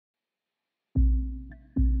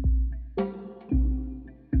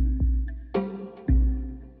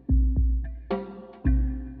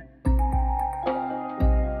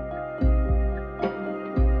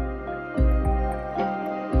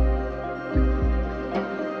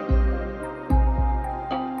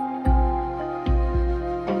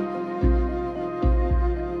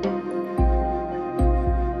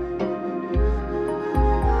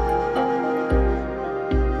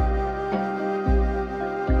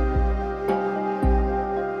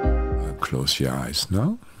close your eyes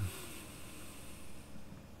now.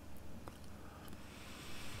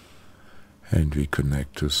 And we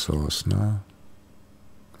connect to Source now.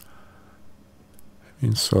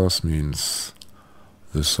 Source means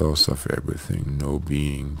the source of everything, no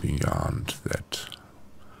being beyond that,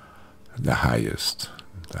 the highest,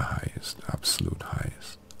 absolute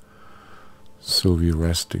highest. So we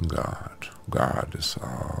rest in God. God is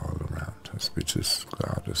all around us, which is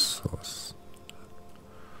God is Source.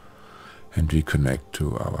 And we connect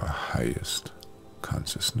to our highest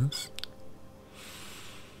consciousness.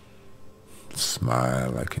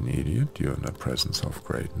 Smile like an idiot, you're in the presence of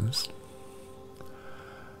greatness.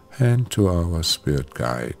 And to our spirit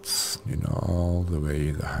guides, all the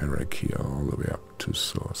way, the hierarchy, all the way up to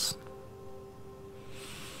Source.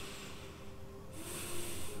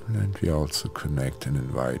 And we also connect and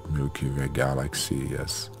invite Milky Way Galaxy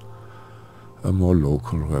as a more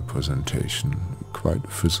local representation, quite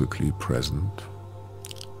physically present,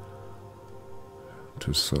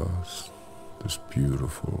 to Source, this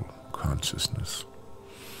beautiful consciousness.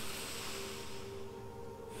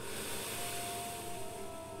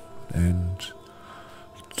 And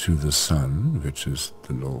to the Sun, which is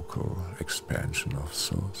the local expansion of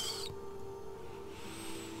Source.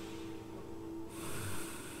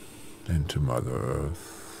 And to Mother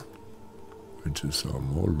Earth, which is our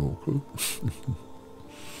more local.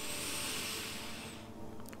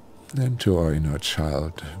 And to our inner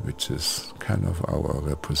child, which is kind of our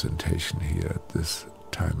representation here at this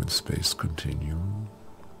time and space continuum.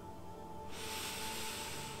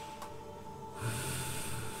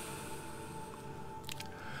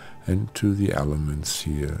 And to the elements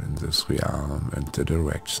here in this realm and the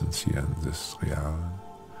directions here in this realm.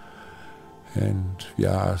 And we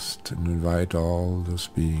ask and invite all those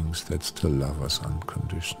beings that still love us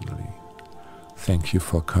unconditionally. Thank you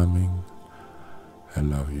for coming. I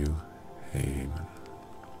love you. Amen.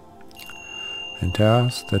 And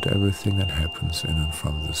ask that everything that happens in and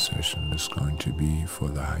from this session is going to be for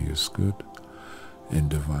the highest good, in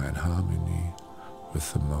divine harmony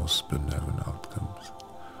with the most benevolent outcomes.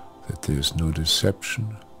 That there is no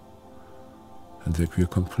deception, and that we are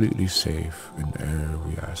completely safe in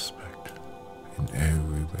every aspect, in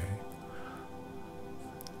every way.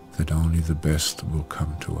 That only the best will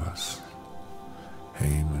come to us.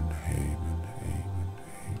 Amen, amen, amen,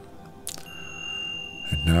 amen.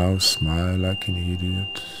 And now smile like an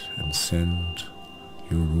idiot and send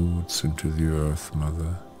your roots into the earth,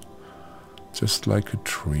 Mother. Just like a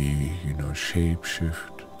tree, shape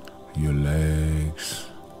shift your legs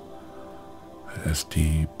as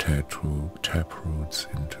deep tap roots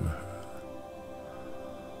into her,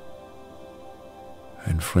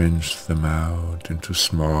 and fringe them out into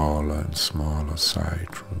smaller and smaller side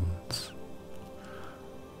roots,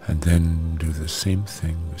 and then do the same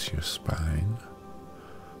thing with your spine,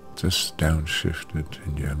 just downshift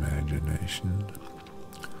in your imagination.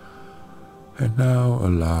 And now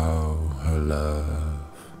allow her love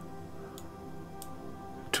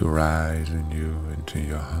to rise in you into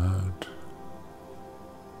your heart.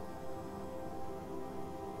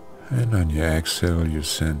 And on your exhale, you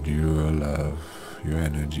send your love, your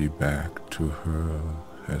energy back to her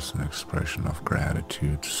as an expression of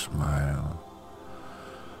gratitude, smile.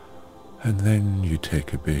 And then you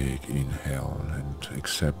take a big inhale and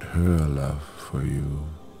accept her love for you.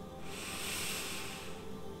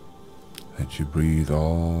 And you breathe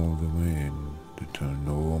all the way in until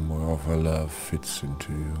no more of her love fits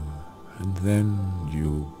into you. And then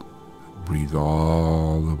you breathe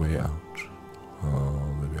all the way out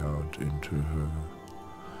into her,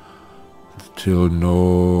 till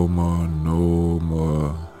no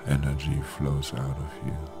more energy flows out of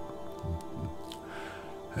you.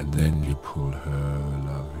 And then you pull her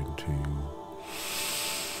love into you.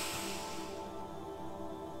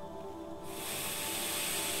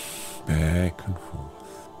 Back and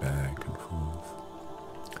forth, back and forth.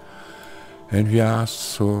 And we ask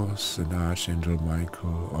Source and Archangel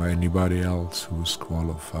Michael or anybody else who is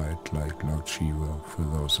qualified like Lord Shiva for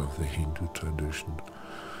those of the Hindu tradition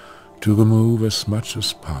to remove as much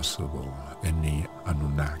as possible any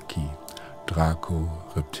Anunnaki, Draco,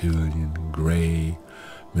 reptilian, grey,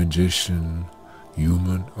 magician,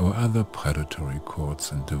 human or other predatory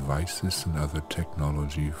codes and devices and other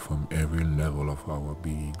technology from every level of our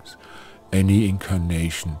beings, any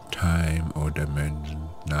incarnation, time or dimension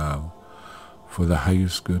now, for the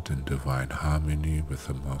highest good and divine harmony with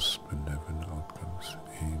the most benevolent outcomes.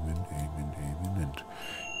 Amen, amen, amen. And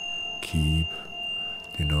keep,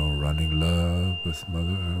 running love with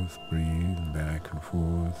Mother Earth, breathe back and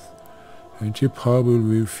forth. And you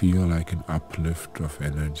probably will feel like an uplift of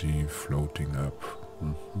energy floating up.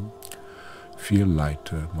 feel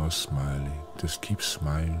lighter, more smiley. Just keep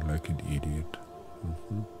smiling like an idiot.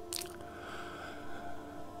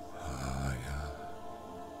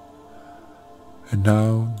 And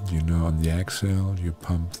now, on the exhale, you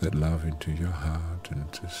pump that love into your heart and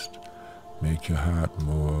just make your heart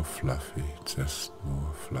more fluffy, just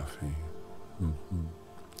more fluffy.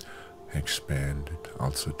 Expand it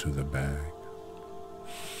also to the back.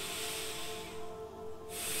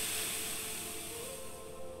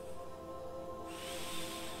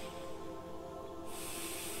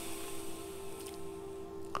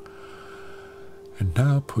 And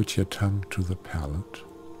now put your tongue to the palate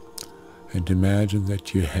and imagine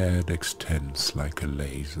that your head extends like a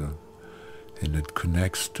laser and it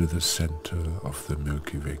connects to the center of the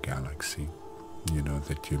Milky Way galaxy,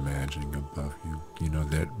 that you're imagining above you,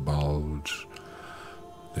 that bulge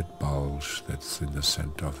that's in the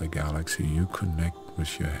center of the galaxy. You connect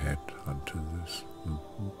with your head onto this.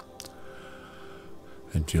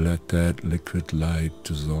 And you let that liquid light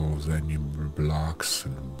dissolve any blocks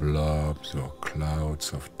and blobs or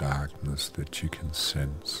clouds of darkness that you can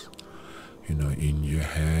sense, in your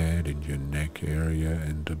head, in your neck area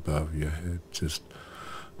and above your head. Just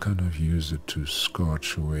kind of use it to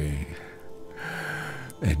scorch away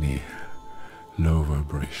any low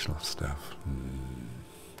vibrational stuff.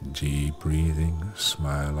 Deep breathing,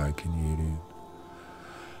 smile like an idiot.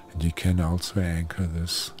 And you can also anchor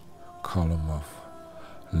this column of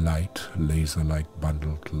light, laser-like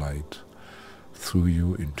bundled light, through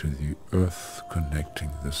you into the earth,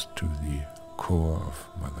 connecting this to the core of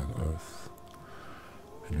Mother Earth.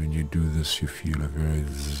 And when you do this, you feel a very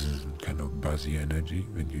kind of buzzy energy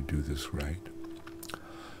when you do this right.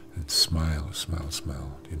 And smile, smile,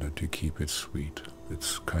 smile, to keep it sweet.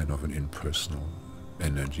 It's kind of an impersonal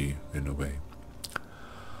energy in a way.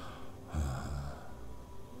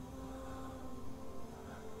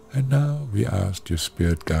 And now we asked your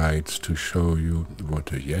spirit guides to show you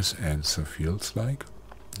what a yes answer feels like.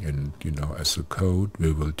 And, as a code,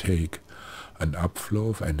 we will take an upflow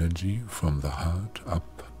of energy from the heart up,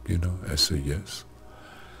 as a yes.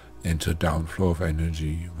 And a downflow of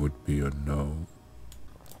energy would be a no.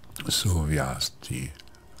 So we asked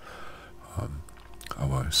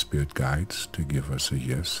our spirit guides to give us a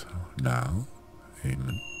yes now.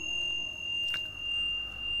 Amen.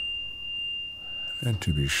 And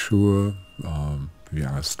to be sure, we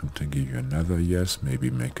ask them to give you another yes, maybe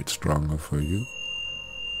make it stronger for you.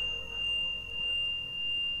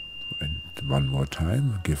 And one more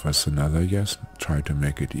time, give us another yes, try to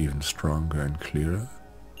make it even stronger and clearer.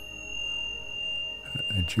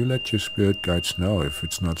 And you let your spirit guides know if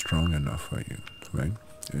it's not strong enough for you, right?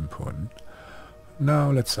 Important.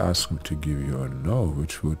 Now let's ask them to give you a no,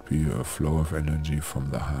 which would be a flow of energy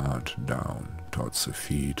from the heart down towards the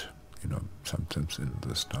feet, sometimes in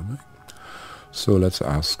the stomach. So let's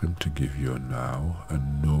ask them to give you a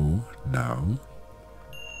no now.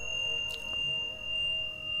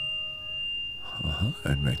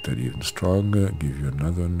 And make that even stronger, give you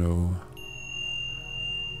another no.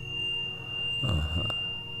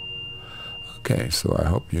 Okay, so I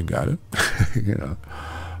hope you got it.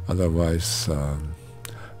 Otherwise,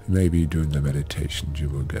 maybe during the meditation you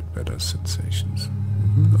will get better sensations.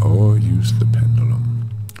 Or use the pendulum,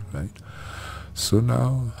 right? So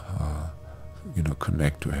now,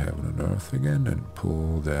 connect to heaven and earth again and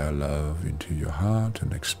pull their love into your heart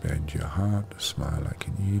and expand your heart. Smile like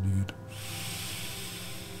an idiot.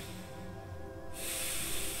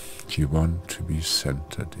 You want to be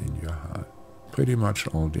centered in your heart pretty much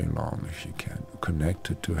all day long if you can.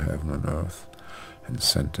 Connected to heaven and earth and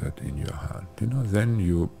centered in your heart. Then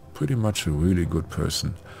you're pretty much a really good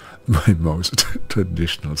person by most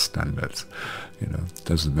traditional standards.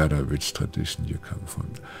 Doesn't matter which tradition you come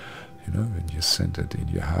from. When you're centered in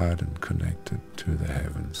your heart and connected to the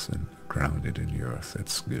heavens and grounded in the earth,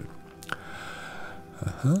 that's good.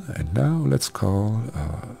 And now let's call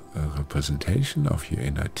a representation of your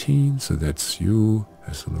inner teen. So that's you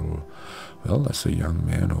as as a young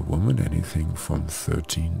man or woman, anything from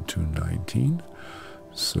 13 to 19.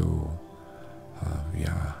 So we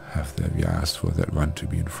asked for that one to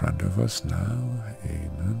be in front of us now.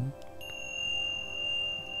 Amen.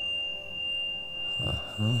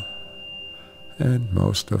 And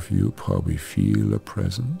most of you probably feel a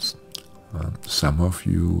presence. Some of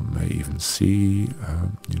you may even see,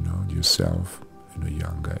 yourself in a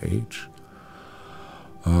younger age.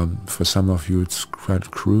 For some of you it's quite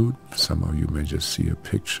crude. Some of you may just see a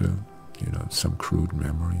picture, some crude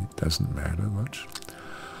memory. It doesn't matter much.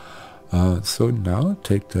 So now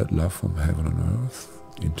take that love from heaven and earth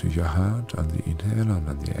into your heart. On the inhale and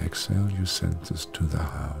on the exhale, you send this to the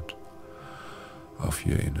heart of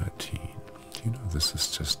your inner teen. this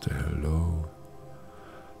is just a hello.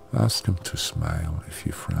 Ask him to smile if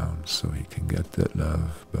he frowns so he can get that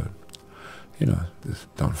love, but,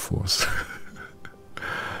 don't force.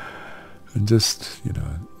 And just,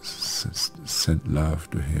 send love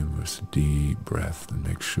to him with a deep breath and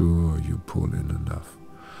make sure you pull in enough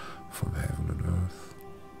from heaven and earth.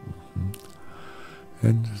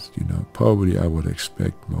 And, probably I would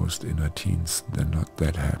expect most inner teens, they're not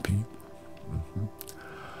that happy.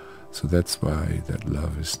 So that's why that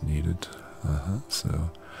love is needed.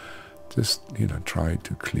 So just, try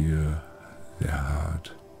to clear their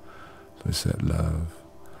heart with that love.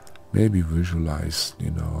 Maybe visualize,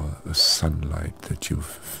 a sunlight that you're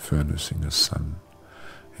furnishing a sun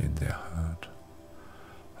in their heart.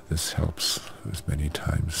 This helps with many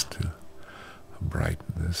times to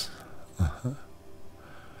brighten this.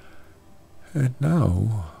 And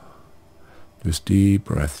now, with deep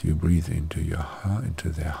breath, you breathe into your heart, into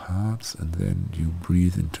their hearts, and then you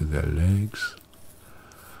breathe into their legs,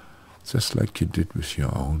 just like you did with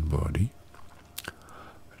your own body,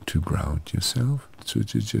 to ground yourself. So you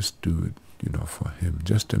just do it, for him.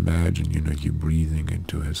 Just imagine, you breathing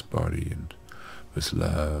into his body, and with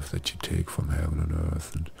love that you take from heaven and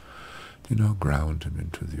earth, and, ground him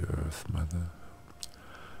into the earth, Mother.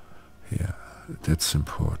 Yeah, that's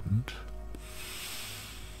important.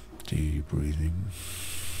 Deep breathing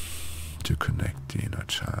to connect the inner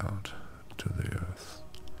child to the earth.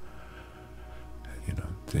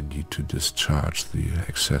 They need to discharge the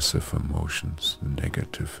excessive emotions, the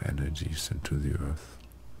negative energies into the earth.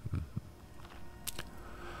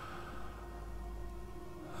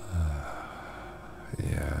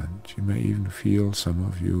 Yeah, and you may even feel, some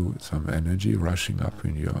of you, some energy rushing up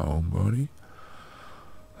in your own body.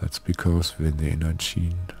 That's because when the inner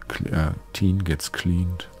teen gets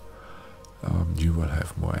cleaned, you will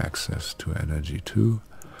have more access to energy too,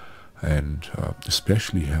 and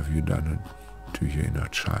especially have you done it to your inner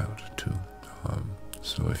child too.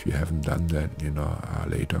 So if you haven't done that,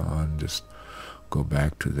 later on, just go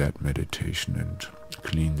back to that meditation and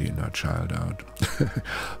clean the inner child out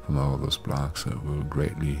from all those blocks. It will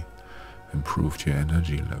greatly improve your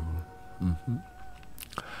energy level.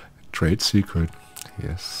 Trade secret.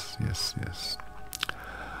 Yes.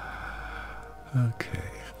 Okay.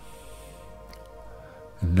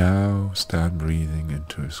 And now start breathing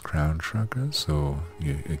into his crown chakra. So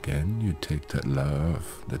you take that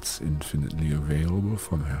love that's infinitely available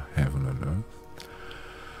from heaven and earth,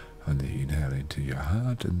 and the inhale into your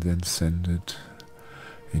heart, and then send it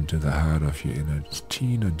into the heart of your inner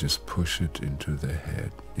teen, and just push it into the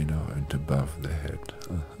head, and above the head.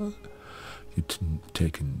 You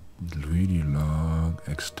take a really long,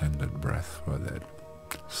 extended breath for that.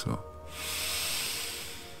 So.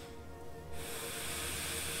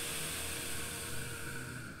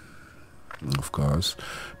 Of course,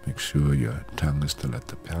 make sure your tongue is still at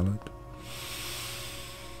the palate.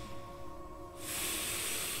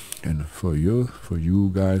 And for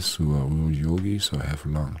you guys who are real yogis or have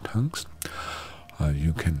long tongues,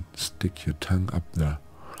 you can stick your tongue up the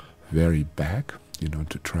very back,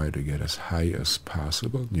 to try to get as high as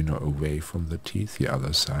possible, away from the teeth, the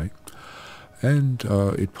other side. And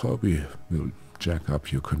it probably will jack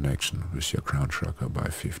up your connection with your crown chakra by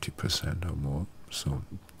 50% or more. So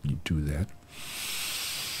you do that.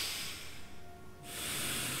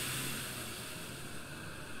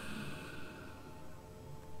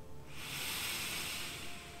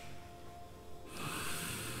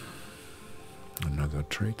 Another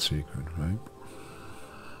trade secret, right?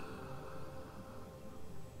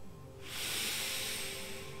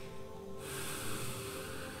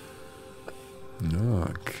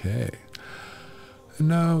 Okay. And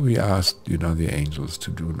now we ask, the angels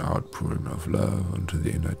to do an outpouring of love onto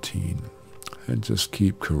the inner teen, and just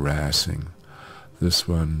keep caressing this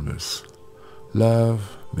one with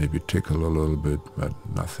love, maybe tickle a little bit, but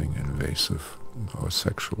nothing invasive or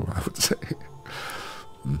sexual, I would say.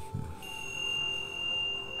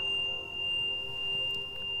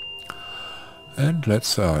 And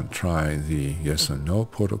let's try the yes or no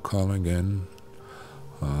protocol again.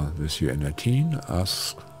 With your inner teen,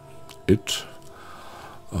 ask it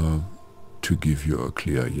to give you a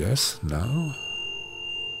clear yes now,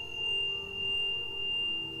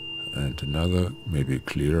 and another maybe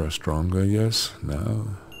clearer, stronger yes now,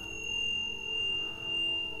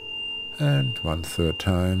 and one third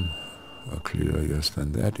time a clearer yes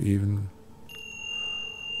than that even,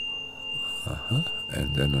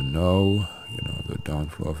 and then a no, the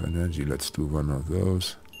downflow of energy. Let's do one of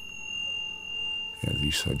those. Yeah,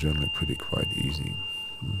 these are generally quite easy.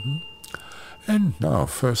 And now,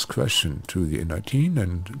 first question to the inner teen,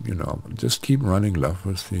 and just keep running love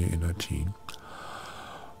with the inner teen.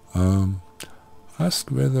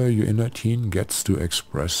 Ask whether your inner teen gets to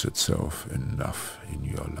express itself enough in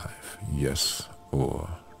your life, yes or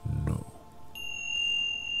no.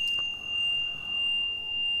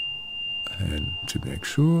 And to make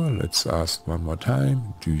sure, let's ask one more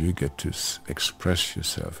time, do you get to express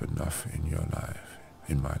yourself enough in your life,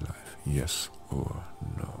 in my life, yes or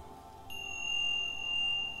no?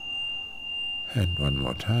 And one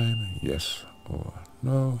more time, yes or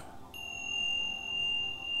no.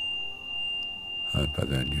 And by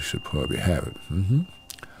then you should probably have it.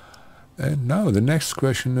 And now the next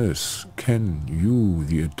question is, can you,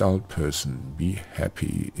 the adult person, be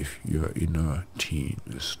happy if your inner teen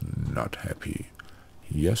is not happy?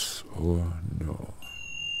 Yes or no?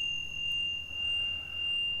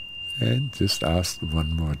 And just ask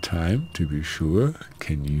one more time to be sure,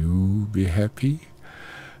 can you be happy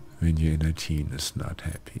when your inner teen is not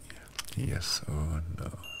happy? Yes or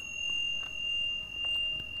no?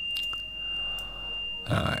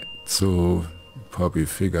 Alright, so probably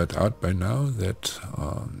figured out by now that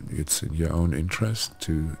it's in your own interest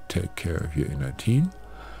to take care of your inner teen.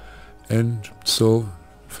 And so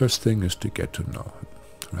first thing is to get to know him,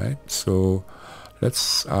 right? So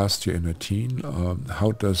let's ask your inner teen,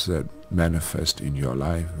 how does that manifest in your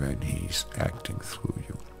life when he's acting through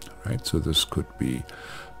you, right? So this could be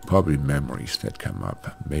probably memories that come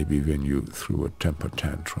up, maybe when you threw a temper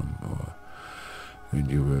tantrum, or when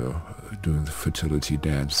you were doing the fertility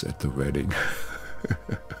dance at the wedding.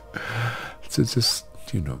 So just,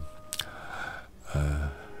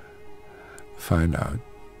 find out,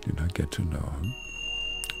 get to know him.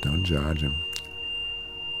 Don't judge him.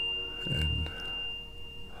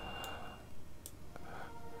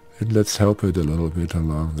 And let's help it a little bit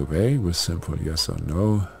along the way with simple yes or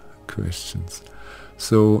no questions.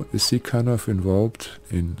 So is he kind of involved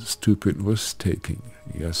in stupid risk-taking,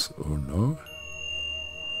 yes or no?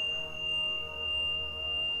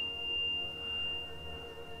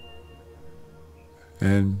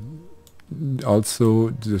 And also,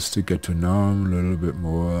 just to get to know him a little bit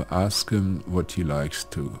more, ask him what he likes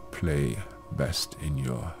to play best in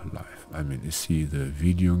your life. I mean, is he the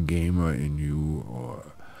video gamer in you, or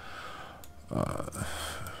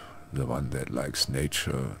the one that likes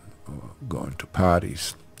nature, or going to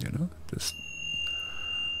parties, just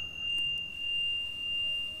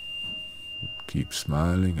keep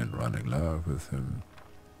smiling and running love with him.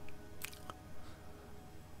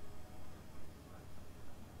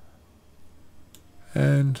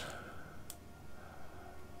 And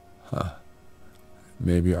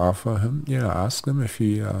maybe offer him, ask him if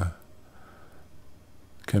he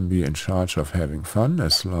can be in charge of having fun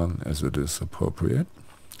as long as it is appropriate,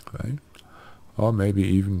 right? Or maybe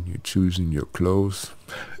even you choosing your clothes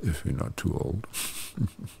if you're not too old.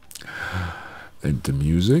 And the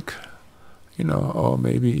music, or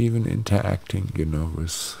maybe even interacting,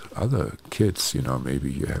 with other kids.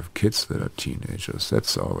 Maybe you have kids that are teenagers.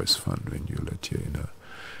 That's always fun when you let your inner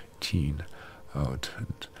teen out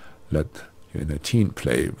and let your inner teen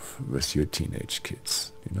play with your teenage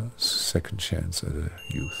kids. Second chance at a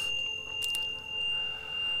youth.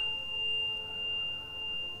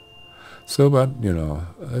 So, but,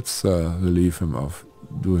 let's relieve him of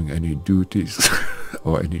doing any duties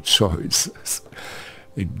or any choices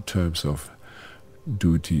in terms of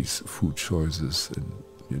duties, food choices,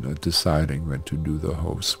 and deciding when to do the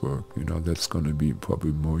housework. That's going to be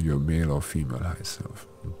probably more your male or female high self.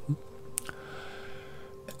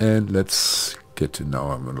 And let's get to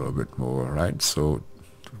know him a little bit more, right? So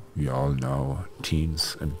we all know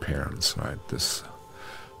teens and parents, right? This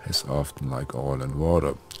is often like oil and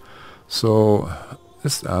water. So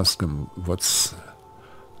let's ask him, what's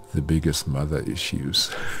the biggest mother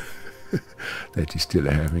issues that he's still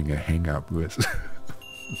having a hang-up with?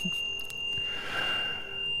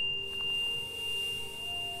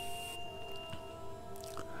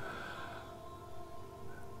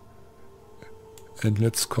 And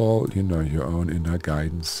let's call, your own inner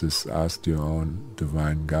guidance. Just ask your own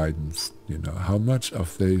divine guidance, how much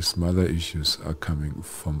of these mother issues are coming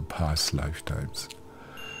from past lifetimes?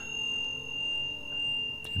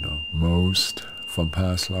 Most from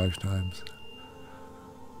past lifetimes?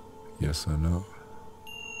 Yes or no?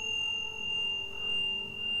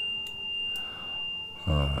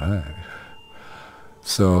 Alright.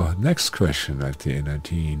 So, next question at the inner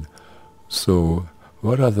teen. So,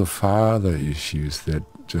 what are the father issues that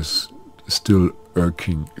just still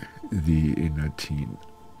irking the inner teen,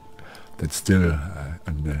 that's still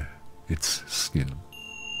under its skin?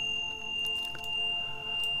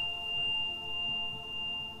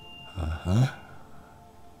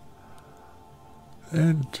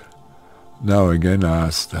 And Now again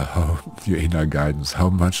ask how your inner guidance, how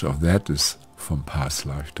much of that is from past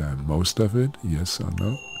lifetime? Most of it, yes or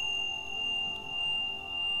no?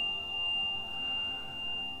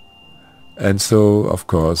 And so, of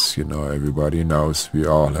course, everybody knows we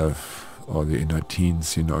all have, all the inner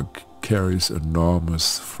teens, carries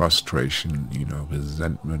enormous frustration,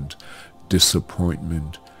 resentment,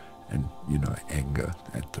 disappointment, and, anger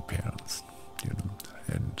at the parents,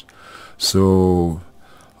 And so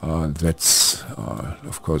that's,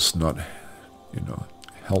 of course, not,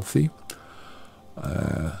 healthy,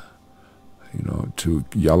 to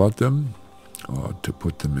yell at them or to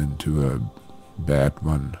put them into a bad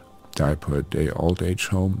diaper a day old age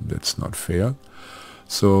home. That's not fair.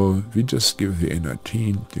 So we just give the inner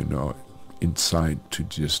teen, insight to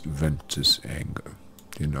just vent this anger,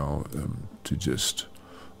 to just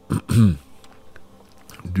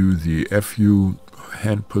do the FU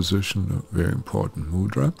hand position, a very important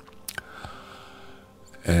mudra,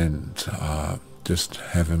 and just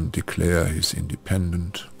have him declare he's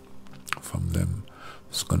independent from them.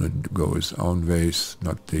 He's going to go his own ways,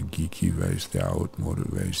 not the geeky ways, the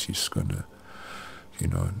outmoded ways. He's going to,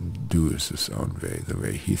 do it his own way, the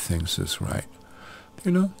way he thinks is right,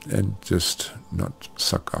 and just not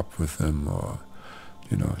suck up with them or,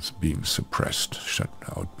 it's being suppressed, shut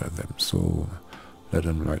out by them. So let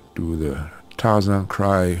him do the Tarzan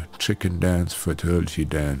cry, chicken dance, fertility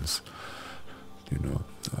dance.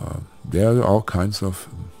 There are all kinds of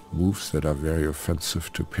moves that are very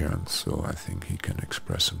offensive to parents, so I think he can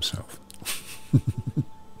express himself.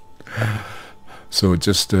 So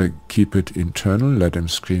just keep it internal, let him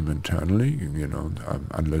scream internally,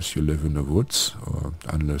 unless you live in the woods or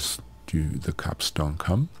unless the cops don't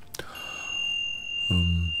come.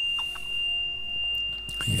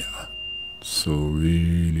 Yeah, so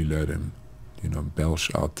really let him,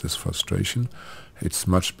 belch out this frustration. It's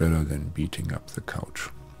much better than beating up the couch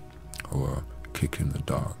or kicking the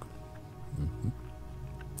dog.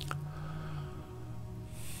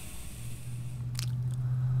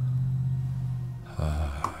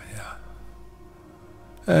 Yeah.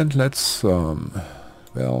 And let's call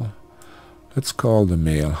the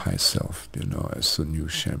male high self, as the new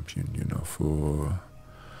champion, for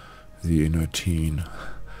the inner teen,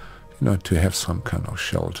 to have some kind of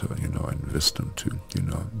shelter, and wisdom too.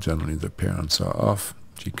 Generally the parents are off,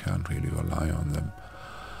 you can't really rely on them.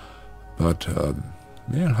 But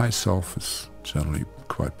male high self is generally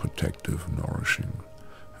quite protective, nourishing,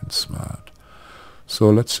 and smart. So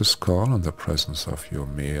let's just call on the presence of your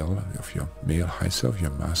male high self,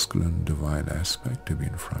 your masculine divine aspect to be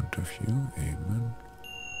in front of you. Amen.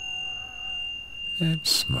 And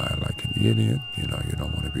smile like an idiot. You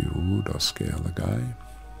don't want to be rude or scare the guy.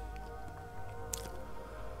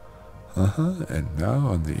 And now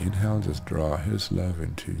on the inhale, just draw his love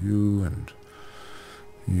into you, and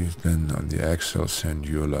you then on the exhale send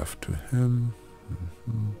your love to him.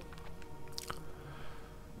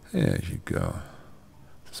 There you go.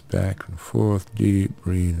 Just back and forth, deep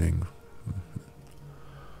breathing.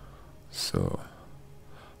 So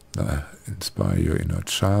now inspire your inner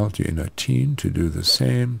child, your inner teen to do the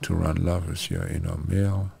same, to run love as your inner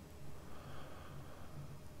male.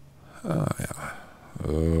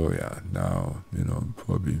 Oh yeah, now,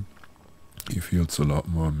 probably he feels a lot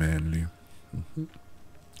more manly.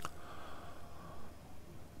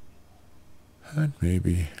 And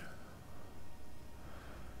maybe,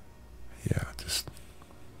 just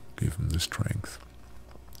give him the strength.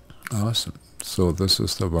 Awesome. So this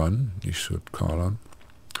is the one you should call on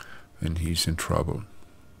when he's in trouble,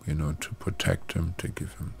 to protect him, to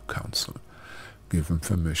give him counsel, give him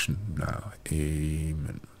permission. Now,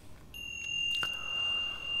 amen.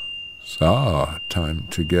 So, time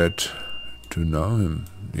to get to know him,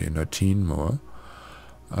 the inner teen, more.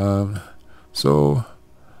 So,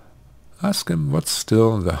 ask him what's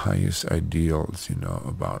still the highest ideals,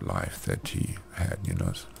 about life that he had,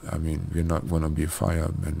 I mean, we're not going to be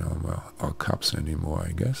firemen or cops anymore,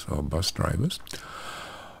 I guess, or bus drivers.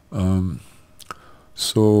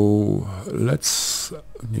 So let's,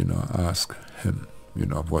 ask him,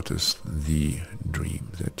 what is the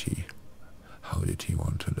dream that how did he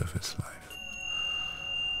want to live his life?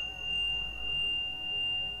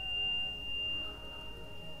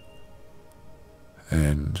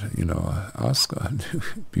 And, ask,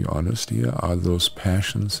 be honest here, are those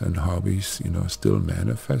passions and hobbies, still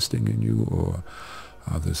manifesting in you, or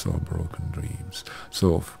are these all broken dreams?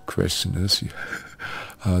 So, question is,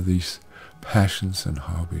 are these passions and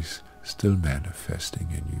hobbies still manifesting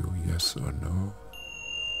in you, yes or no?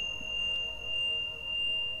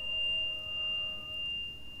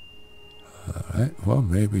 All right, well,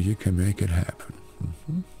 maybe you can make it happen.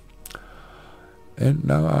 And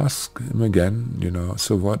now ask him again,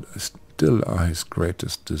 so what still are his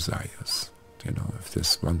greatest desires? If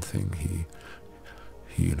there's one thing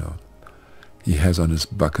he has on his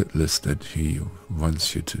bucket list that he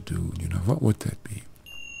wants you to do, what would that be?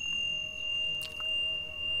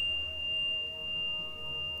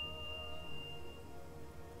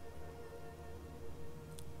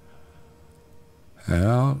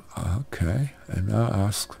 Well, okay, and now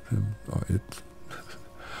ask him or it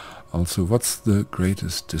also, what's the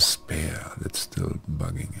greatest despair that's still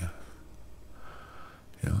bugging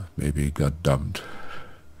you? Maybe you got dumped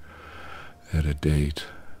at a date,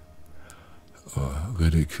 or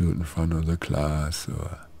ridiculed in front of the class,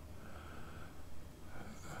 or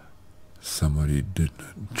somebody did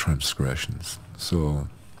transgressions. So,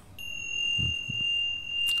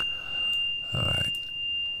 all right.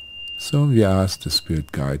 So we ask the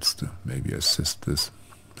spirit guides to maybe assist this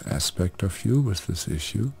aspect of you with this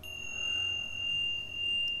issue.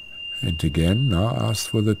 And again, now ask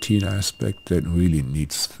for the teen aspect that really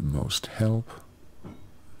needs the most help,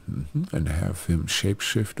 and have him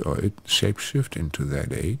shapeshift or it shapeshift into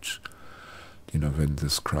that age, when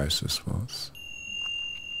this crisis was.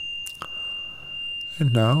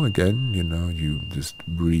 And now again, you just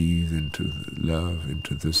breathe into love,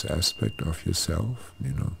 into this aspect of yourself,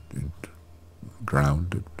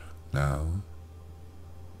 grounded now.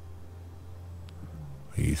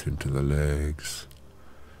 Breathe into the legs,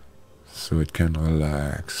 so it can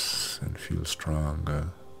relax and feel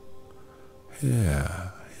stronger. Yeah.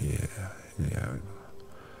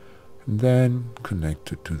 And then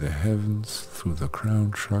connect it to the heavens through the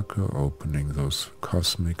crown chakra, opening those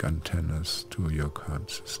cosmic antennas to your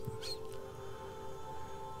consciousness.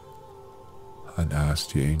 And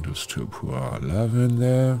ask the angels to pour love in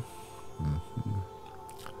there.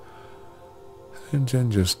 And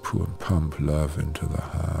then just pump love into the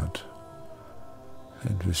heart.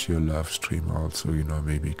 And with your love stream also,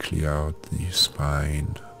 maybe clear out the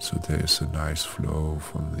spine, so there is a nice flow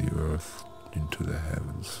from the earth into the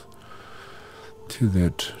heavens to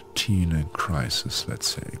that teen in crisis, let's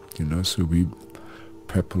say. So we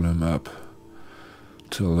pepper him up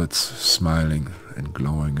till it's smiling and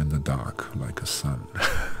glowing in the dark like a sun.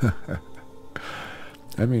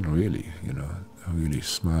 I mean, really, really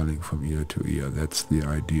smiling from ear to ear. That's the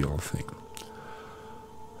ideal thing.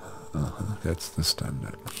 That's the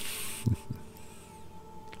standard.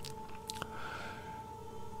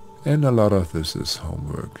 And a lot of this is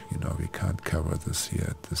homework. We can't cover this here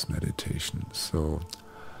at this meditation. So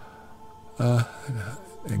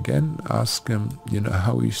again, ask him,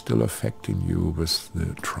 how he's still affecting you with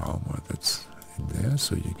the trauma that's in there,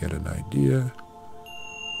 so you get an idea.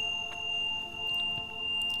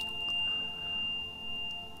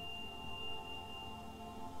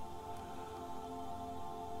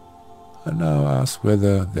 And now ask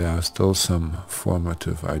whether there are still some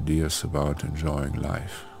formative ideas about enjoying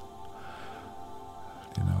life,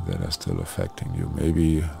 that are still affecting you.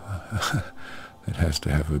 Maybe it has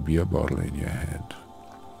to have a beer bottle in your hand.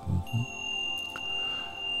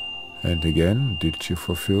 And again, did you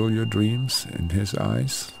fulfill your dreams in his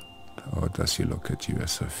eyes? Or does he look at you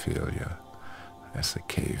as a failure, as a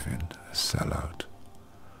cave-in, a sellout,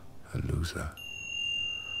 a loser?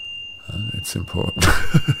 It's important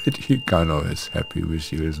that he kind of is happy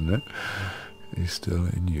with you, isn't it? He's still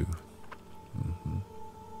in you.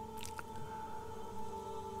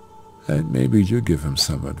 And maybe you give him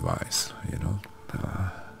some advice,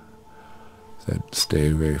 that stay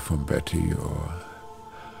away from Betty, or,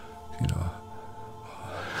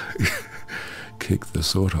 kick the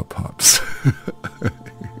soda pops.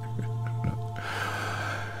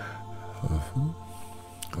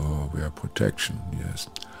 Or wear protection, yes.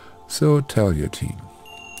 So tell your teen,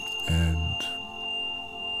 and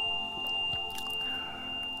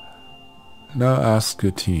now ask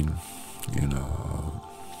your teen,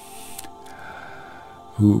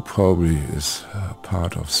 who probably is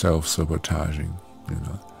part of self-sabotaging,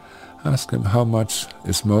 Ask him how much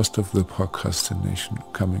is most of the procrastination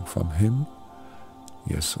coming from him,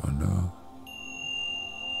 yes or no.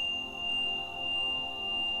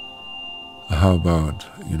 How about,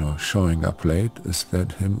 showing up late? Is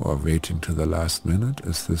that him? Or waiting to the last minute?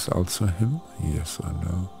 Is this also him? Yes or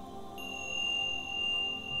no?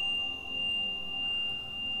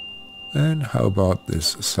 And how about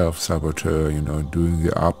this self-saboteur, doing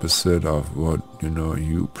the opposite of what,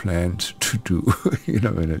 you planned to do,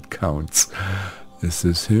 when it counts? Is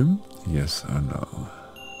this him? Yes or no?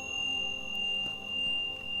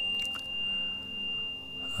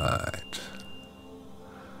 Right.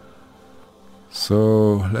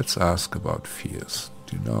 So let's ask about fears.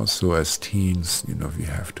 you know. So as teens, you know, we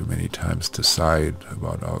have to many times decide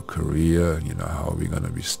about our career, you know, how we're going to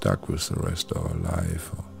be stuck with the rest of our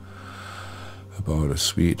life, or about a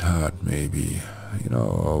sweetheart maybe, you know,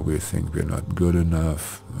 or we think we're not good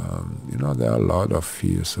enough. You know, there are a lot of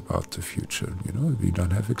fears about the future, you know, we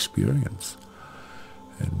don't have experience.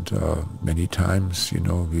 And many times, you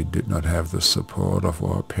know, we did not have the support of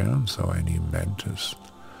our parents or any mentors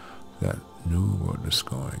that knew what is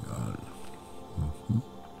going on.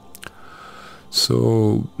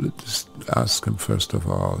 So let's ask him first of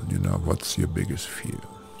all, you know, what's your biggest fear?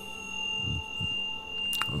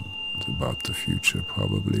 It's about the future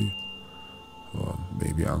probably, or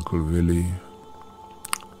maybe Uncle Willie.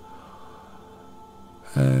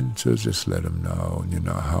 And so just let him know, you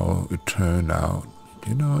know, how it turned out,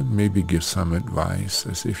 you know, and maybe give some advice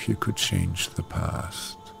as if you could change the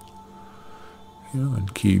past, you know,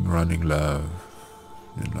 and keep running love,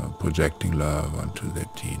 you know, projecting love onto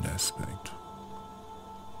that teen aspect.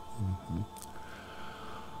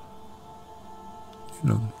 You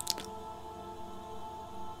know,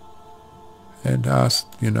 and ask,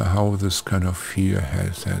 you know, how this kind of fear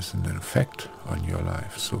has an effect on your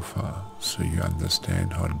life so far, so you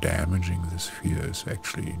understand how damaging this fear is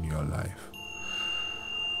actually in your life.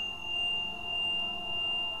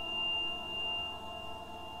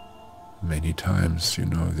 Many times, you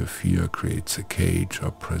know, the fear creates a cage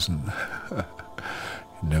or prison.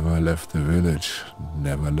 Never left the village,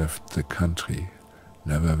 never left the country,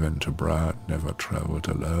 never went abroad, never traveled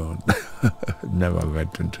alone, never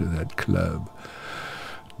went into that club,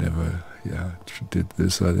 never, did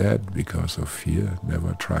this or that because of fear,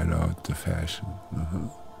 never tried out the fashion.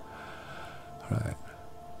 Right.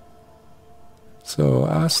 So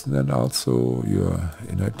ask then also your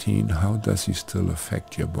inner teen, how does he still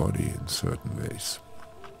affect your body in certain ways?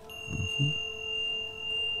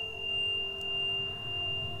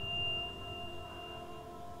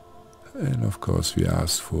 And of course we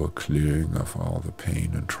ask for a clearing of all the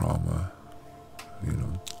pain and trauma, you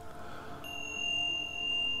know.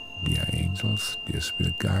 Dear angels, dear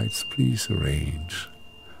spirit guides, please arrange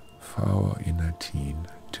for our inner teen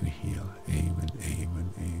to heal. Amen,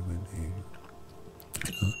 amen, amen, amen.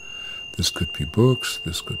 You know, this could be books,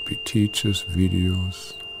 this could be teachers,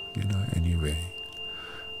 videos, you know, anyway.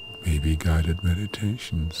 Maybe guided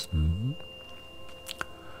meditations.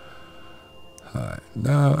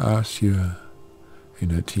 Now ask your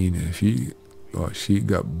inner teen if he or she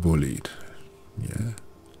got bullied. Yeah.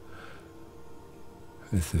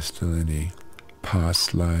 Is there still any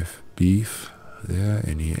past life beef there?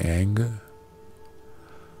 Any anger?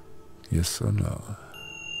 Yes or no?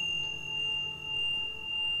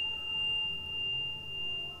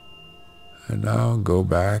 And now go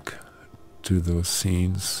back to those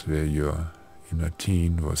scenes where your inner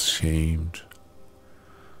teen was shamed,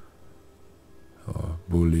 or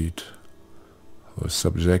bullied, or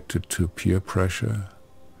subjected to peer pressure,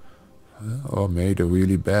 or made a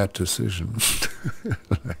really bad decision.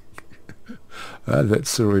 Like, that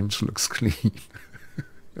syringe looks clean.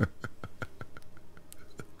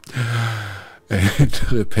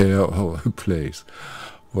 And repair all the place.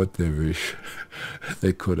 What they wish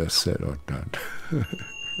they could have said or done.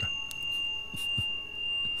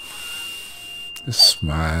 Just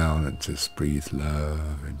smile and just breathe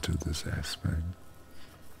love into this aspect.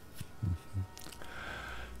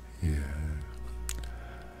 Yeah.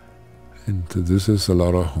 And this is a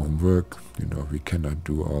lot of homework. You know, we cannot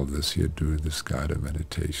do all this here during this guided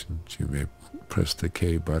meditation. You may press the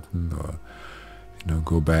K button, or, you know,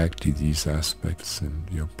 go back to these aspects in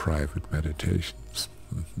your private meditations.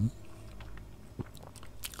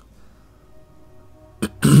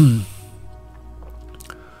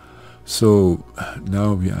 So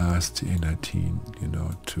now we ask the inner teen, you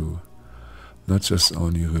know, to not just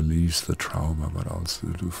only release the trauma, but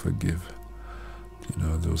also to forgive, you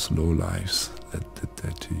know, those low lives that did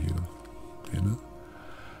that to you, you know.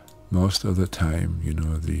 Most of the time, you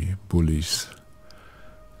know, the bullies,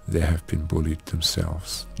 they have been bullied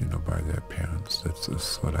themselves, you know, by their parents. That's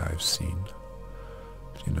just what I've seen.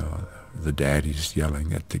 You know, the daddy's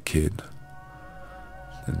yelling at the kid,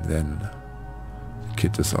 and then the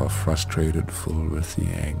kid is all frustrated, full with the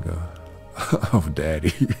anger of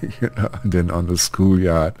daddy, you know. And then on the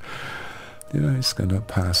schoolyard, you know, he's gonna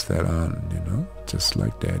pass that on, you know, just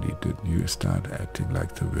like daddy did. You start acting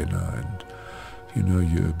like the winner, and, you know,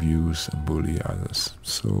 you abuse and bully others.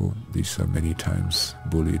 So these are many times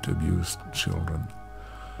bullied, abused children.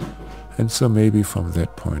 And so maybe from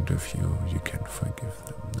that point of view, you can forgive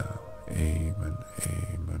them now. Amen,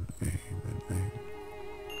 amen, amen, amen.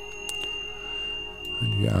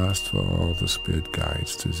 And we asked for all the spirit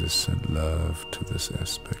guides to just send love to this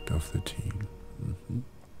aspect of the team.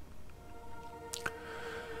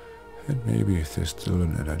 And maybe if there's still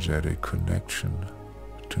an energetic connection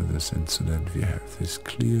to this incident, we have this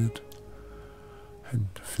cleared and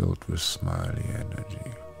filled with smiley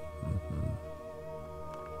energy.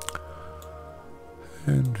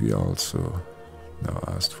 And we also now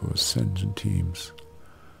asked for Ascension teams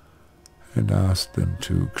and asked them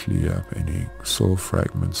to clear up any soul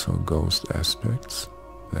fragments or ghost aspects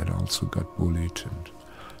that also got bullied and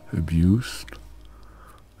abused.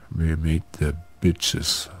 We made the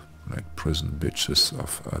bitches, like prison bitches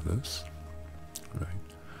of others, right?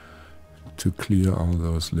 To clear all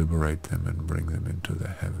those, liberate them and bring them into the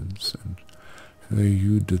heavens. And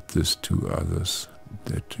you did this to others,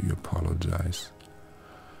 that you apologize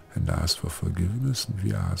and ask for forgiveness, and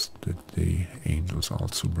we ask that the angels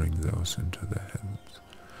also bring those into the heavens.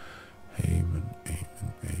 Amen,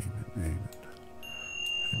 amen, amen, amen.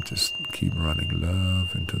 And just keep running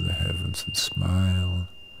love into the heavens and smile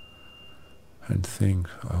and think,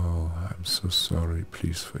 oh, I'm so sorry,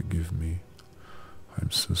 please forgive me.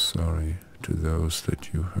 I'm so sorry to those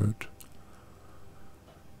that you hurt.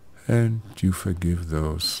 And you forgive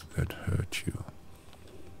those that hurt you.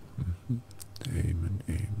 Amen, amen,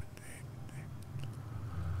 amen, amen.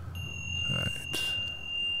 Right.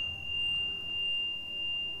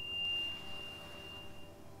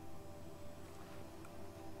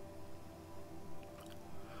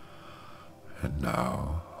 And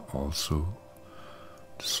now also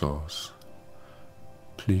the source,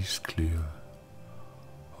 please clear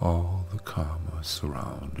all the karma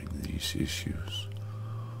surrounding these issues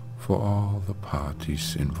for all the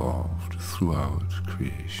parties involved throughout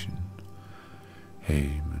creation.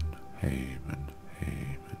 Amen, amen,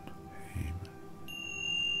 amen, amen.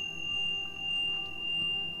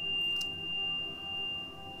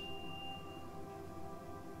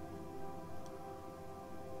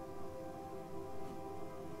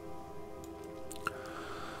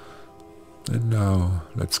 And now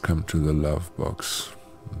let's come to the love box.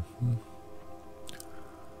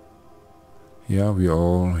 Yeah, we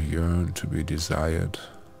all yearn to be desired.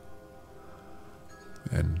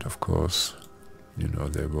 And of course, you know,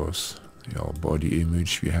 there was our body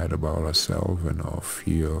image we had about ourselves and our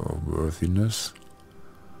fear of worthiness.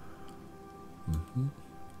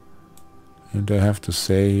 And I have to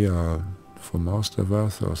say, for most of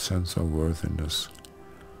us, our sense of worthiness,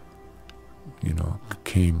 you know,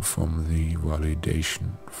 came from the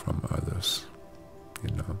validation from others.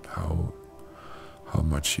 You know, how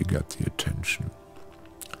much you got the attention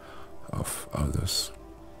of others,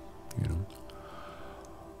 you know.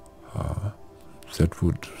 That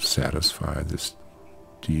would satisfy this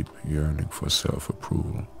deep yearning for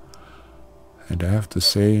self-approval. And I have to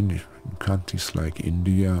say, in countries like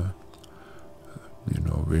India, you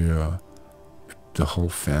know, where the whole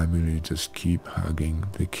family just keep hugging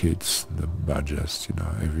the kids, the bajas, you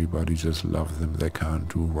know, everybody just loves them, they can't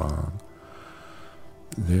do wrong.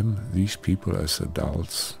 These people as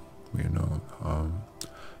adults, you know,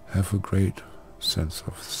 have a great sense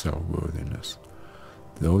of self-worthiness.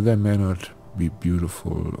 Though they may not be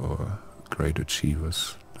beautiful or great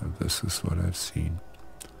achievers, and this is what I've seen.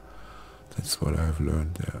 That's what I've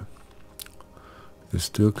learned there. They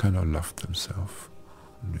still kind of love themselves.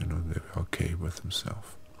 You know, they're okay with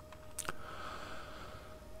themselves.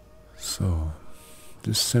 So,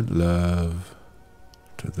 just send love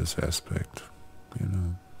to this aspect, you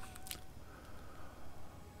know.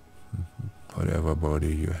 Whatever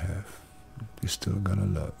body you have, you're still gonna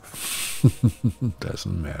love.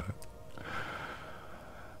 Doesn't matter.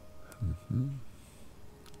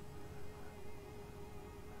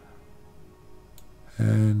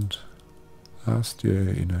 And asked your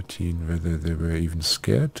inner teen whether they were even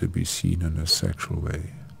scared to be seen in a sexual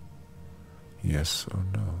way. Yes or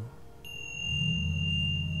no?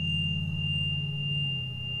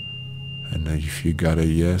 And if you got a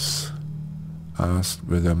yes, ask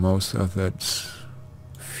whether most of that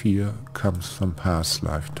fear comes from past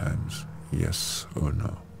lifetimes. Yes or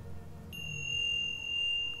no?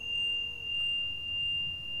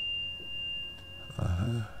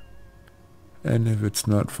 And if it's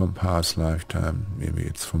not from past lifetime, maybe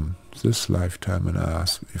it's from this lifetime, and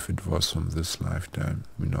ask if it was from this lifetime,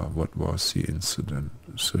 you know, what was the incident,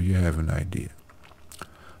 so you have an idea.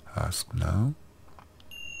 Ask now.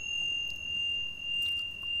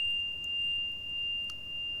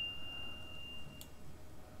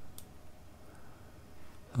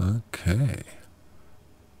 Okay.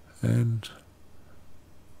 And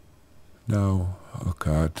now, oh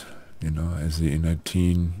God, you know, as the inner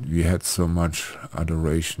teen, we had so much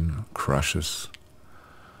adoration, crushes,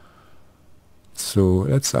 So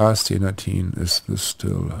let's ask the inner teen, is this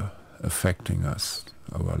still affecting us,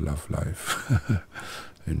 our love life,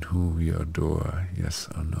 and who we adore, yes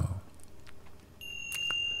or no?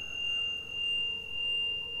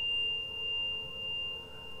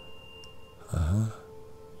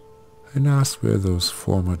 And ask where those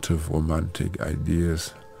formative romantic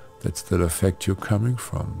ideas that still affect you coming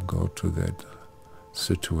from. Go to that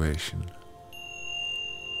situation.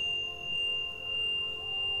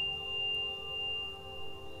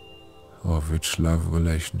 Or which love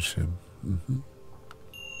relationship.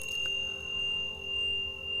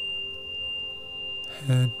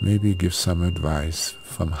 And maybe give some advice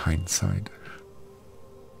from hindsight.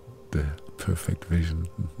 The perfect vision.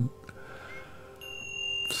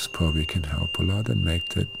 This probably can help a lot and make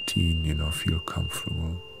that teen, feel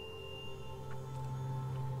comfortable.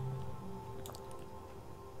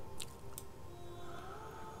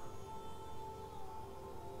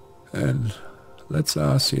 And let's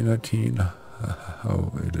ask the inner teen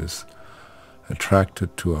how it is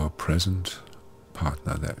attracted to our present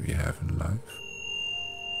partner that we have in life.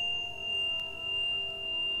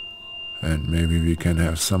 And maybe we can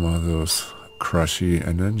have some of those crushy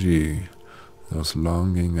energy, those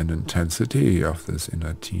longing and intensity of this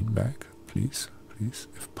inner teen back, please,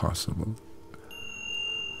 if possible.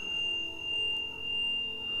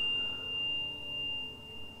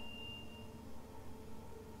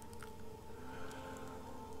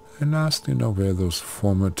 And ask, where those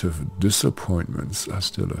formative disappointments are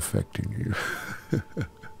still affecting you.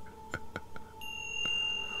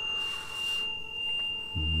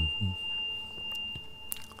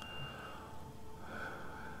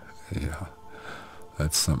 Yeah,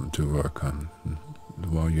 that's something to work on.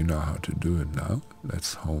 Well, you know how to do it now.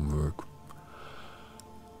 That's homework.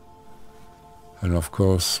 And of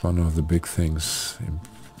course, one of the big things in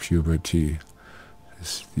puberty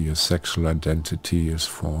is your sexual identity is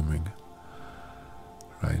forming,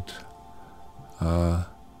 right?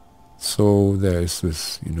 So there is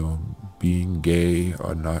this, being gay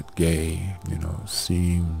or not gay,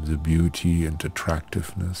 seeing the beauty and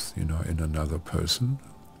attractiveness, in another person.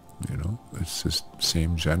 It's just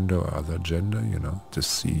same gender or other gender,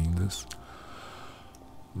 just seeing this.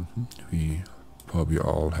 We probably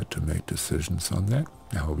all had to make decisions on that,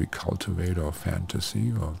 how we cultivate our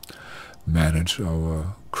fantasy or manage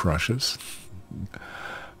our crushes.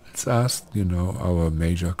 Let's ask, our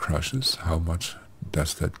major crushes, how much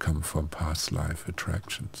does that come from past life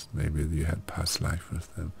attractions? Maybe you had past life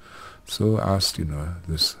with them. So ask,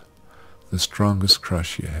 the strongest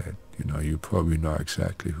crush you had. You probably know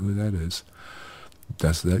exactly who that is.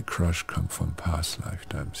 Does that crush come from past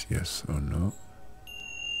lifetimes, yes or no?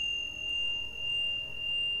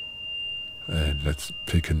 And let's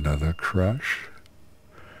pick another crush.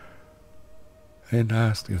 And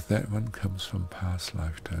ask if that one comes from past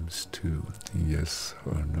lifetimes too, yes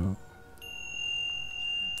or no.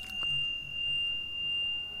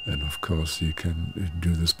 And of course you can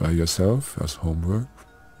do this by yourself as homework.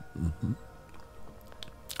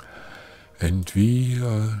 And we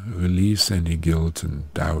release any guilt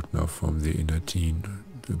and doubt now from the inner teen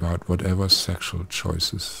about whatever sexual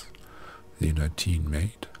choices the inner teen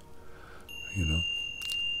made,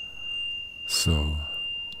 So,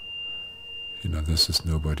 this is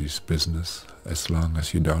nobody's business, as long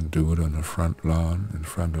as you don't do it on the front lawn in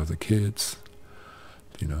front of the kids.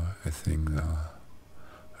 I think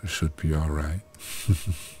it should be all right.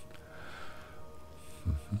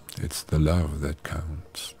 It's the love that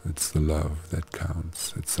counts. It's the love that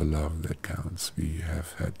counts. It's the love that counts. We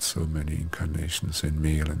have had so many incarnations in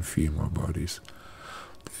male and female bodies.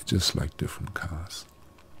 They're just like different cars.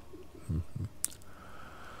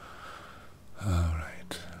 All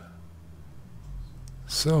right.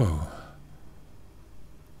 So,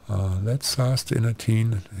 let's ask the inner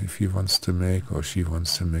teen if he wants to make or she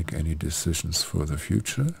wants to make any decisions for the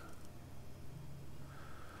future.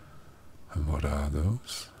 And what are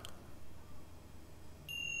those?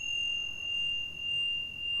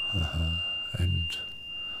 And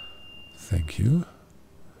thank you.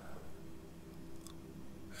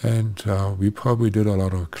 And we probably did a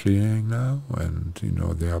lot of clearing now, and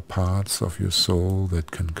there are parts of your soul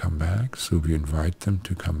that can come back, so we invite them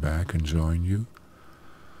to come back and join you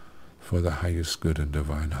for the highest good and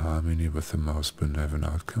divine harmony with the most benevolent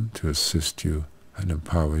outcome, to assist you and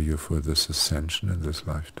empower you for this ascension in this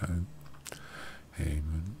lifetime.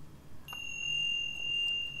 Amen.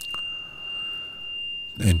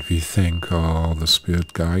 And we thank all the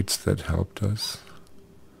spirit guides that helped us.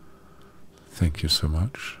 Thank you so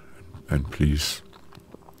much. And please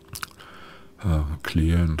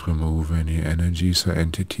clear and remove any energies or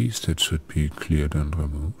entities that should be cleared and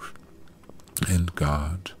removed. and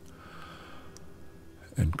guard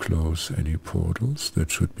and close any portals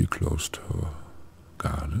that should be closed or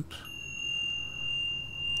guarded.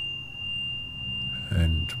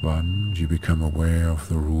 And 1, you become aware of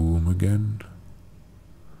the room again.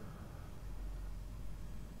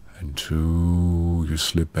 And 2, you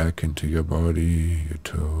slip back into your body, your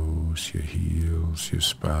toes, your heels, your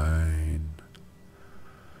spine.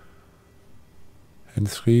 And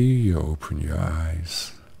 3, you open your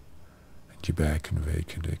eyes and you're back in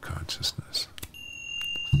vacant consciousness,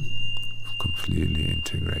 completely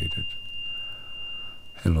integrated.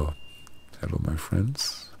 Hello, my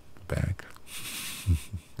friends, back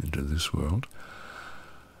into this world.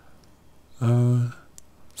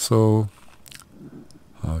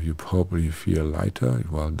 You probably feel lighter.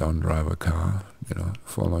 Well, don't drive a car,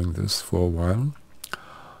 following this for a while.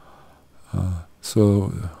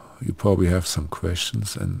 So you probably have some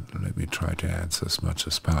questions, and let me try to answer as much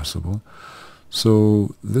as possible.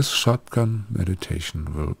 So this shotgun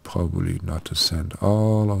meditation will probably not send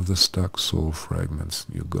all of the stuck soul fragments,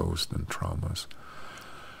 your ghosts and traumas.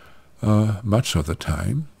 Much of the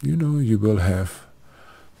time, you will have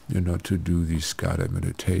to do these guided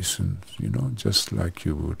meditations, just like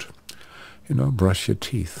you would, brush your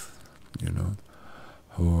teeth,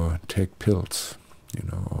 or take pills,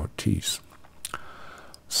 or teas.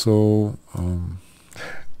 So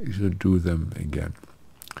you should do them again.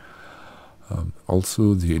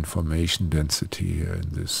 Also, the information density here in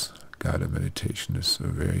this guided meditation is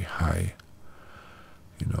very high,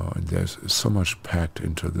 and there's so much packed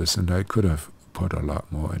into this, and I could have put a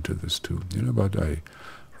lot more into this too, but I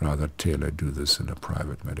rather tailor do this in a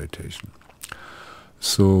private meditation.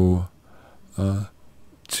 So the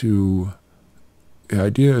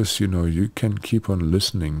idea is, you can keep on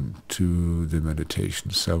listening to the meditation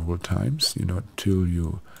several times, till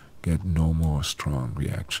you get no more strong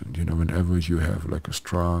reaction. Whenever you have like a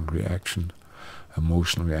strong reaction,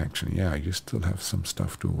 emotional reaction, you still have some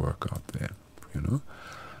stuff to work out there,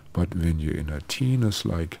 But when you're in a teen, it's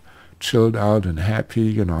like chilled out and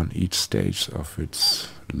happy, on each stage of its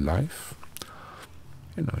life,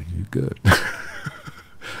 you're good.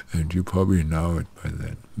 And you probably know it by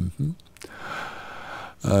then.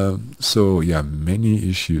 Many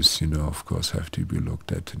issues, of course, have to be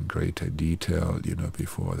looked at in greater detail,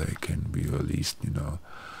 before they can be released,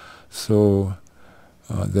 So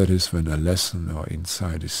that is when a lesson or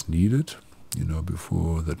insight is needed,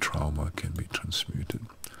 before the trauma can be transmuted.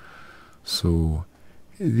 So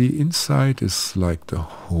the insight is like the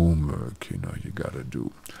homework, you gotta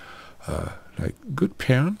do. Like good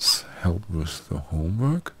parents help with the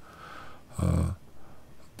homework,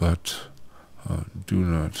 but do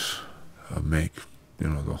not make,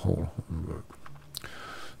 the whole homework.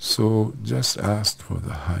 So just ask for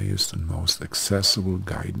the highest and most accessible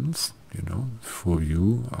guidance, for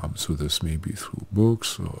you. So this may be through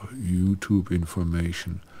books or YouTube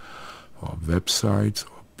information or websites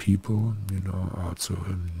or people, also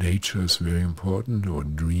nature is very important, or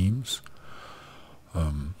dreams,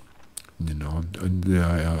 and there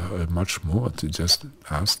are much more to just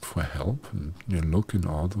ask for help and look in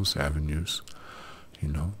all those avenues,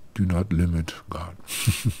 do not limit God.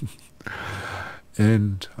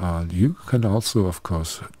 And you can also, of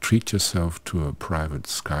course, treat yourself to a private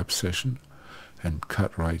Skype session and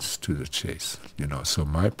cut right to the chase. So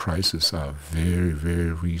my prices are very,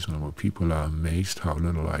 very reasonable. People are amazed how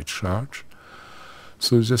little I charge.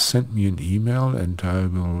 So just send me an email and I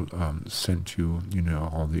will send you,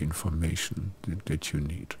 all the information that you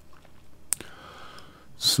need.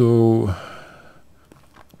 So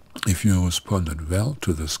if you responded well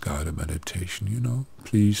to this guided meditation,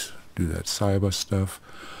 please do that cyber stuff,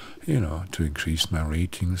 to increase my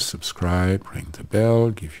ratings. Subscribe, ring the bell,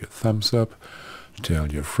 give your thumbs up,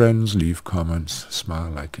 tell your friends, leave comments,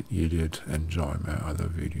 smile like an idiot, enjoy my other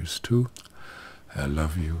videos too. I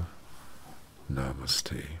love you.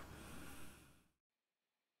 Namaste.